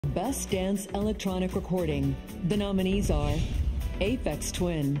Best Dance Electronic Recording. The nominees are Aphex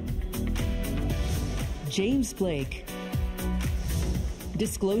Twin, James Blake,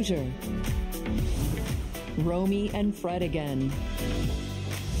 Disclosure, Romy and Fred Again,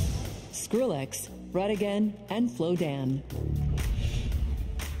 Skrillex, Fred Again, and Flowdan.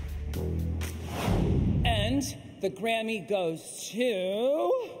 And the Grammy goes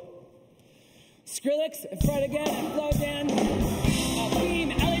to Skrillex, Fred Again, and Flowdan. Team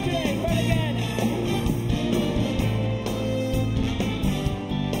LA, Fred Again.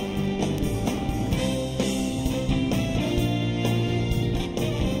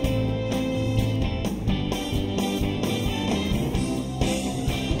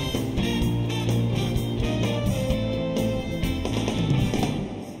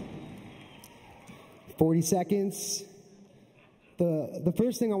 40 seconds. The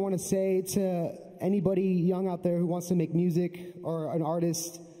first thing I want to say to anybody young out there who wants to make music or an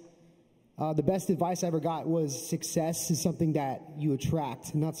artist, the best advice I ever got was success is something that you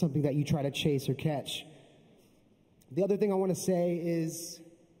attract, not something that you try to chase or catch. The other thing I want to say is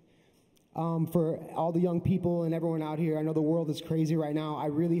for all the young people and everyone out here, I know the world is crazy right now. I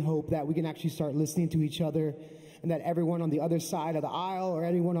really hope that we can actually start listening to each other and that everyone on the other side of the aisle or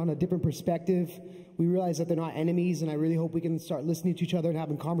anyone on a different perspective, we realize that they're not enemies, and I really hope we can start listening to each other and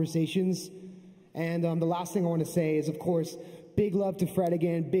having conversations. And the last thing I want to say is, of course, big love to Fred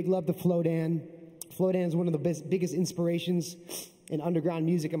Again, big love to Flowdan. Flowdan is one of the biggest inspirations in underground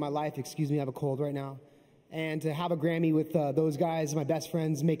music in my life. Excuse me, I have a cold right now. And to have a Grammy with those guys, my best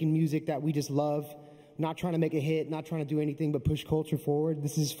friends, making music that we just love, not trying to make a hit, not trying to do anything but push culture forward.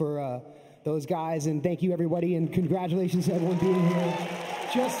 This is for those guys, and thank you, everybody, and congratulations to everyone being here.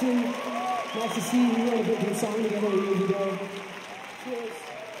 Justin, nice to see you. We wrote a big hit song together years ago.